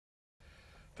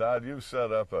Todd, you've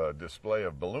set up a display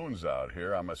of balloons out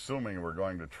here. I'm assuming we're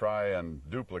going to try and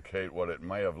duplicate what it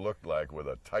may have looked like with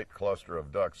a tight cluster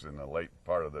of ducks in the late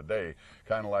part of the day,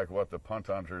 kind of like what the punt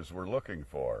hunters were looking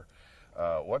for.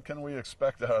 What can we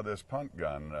expect out of this punt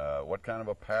gun? What kind of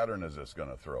a pattern is this going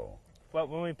to throw? Well,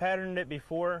 when we patterned it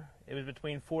before, it was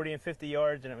between 40 and 50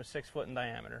 yards, and it was 6 foot in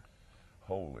diameter.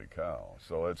 Holy cow.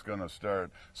 So it's going to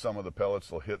start, some of the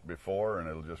pellets will hit before, and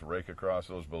it'll just rake across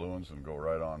those balloons and go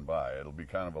right on by. It'll be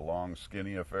kind of a long,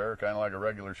 skinny affair, kind of like a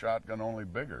regular shotgun, only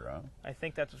bigger, huh? I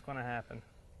think that's what's going to happen.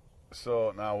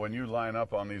 So now when you line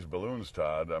up on these balloons,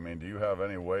 Todd, I mean, do you have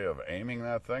any way of aiming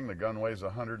that thing? The gun weighs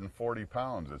 140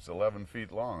 pounds. It's 11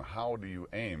 feet long. How do you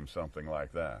aim something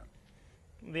like that?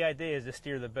 The idea is to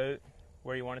steer the boat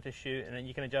where you want it to shoot, and then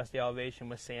you can adjust the elevation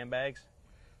with sandbags.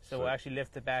 So we'll actually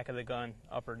lift the back of the gun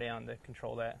up or down to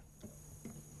control that.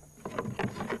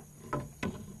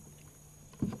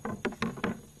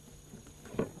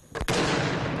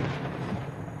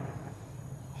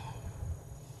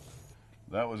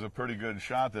 That was a pretty good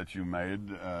shot that you made.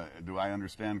 Do I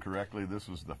understand correctly, this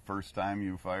was the first time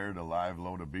you fired a live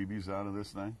load of BBs out of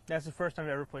this thing? That's the first time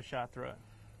I ever put shot through it,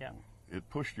 yeah. It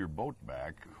pushed your boat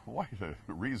back quite a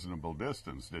reasonable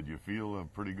distance. Did you feel a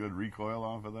pretty good recoil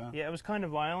off of that? Yeah, it was kind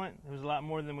of violent. It was a lot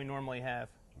more than we normally have.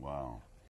 Wow.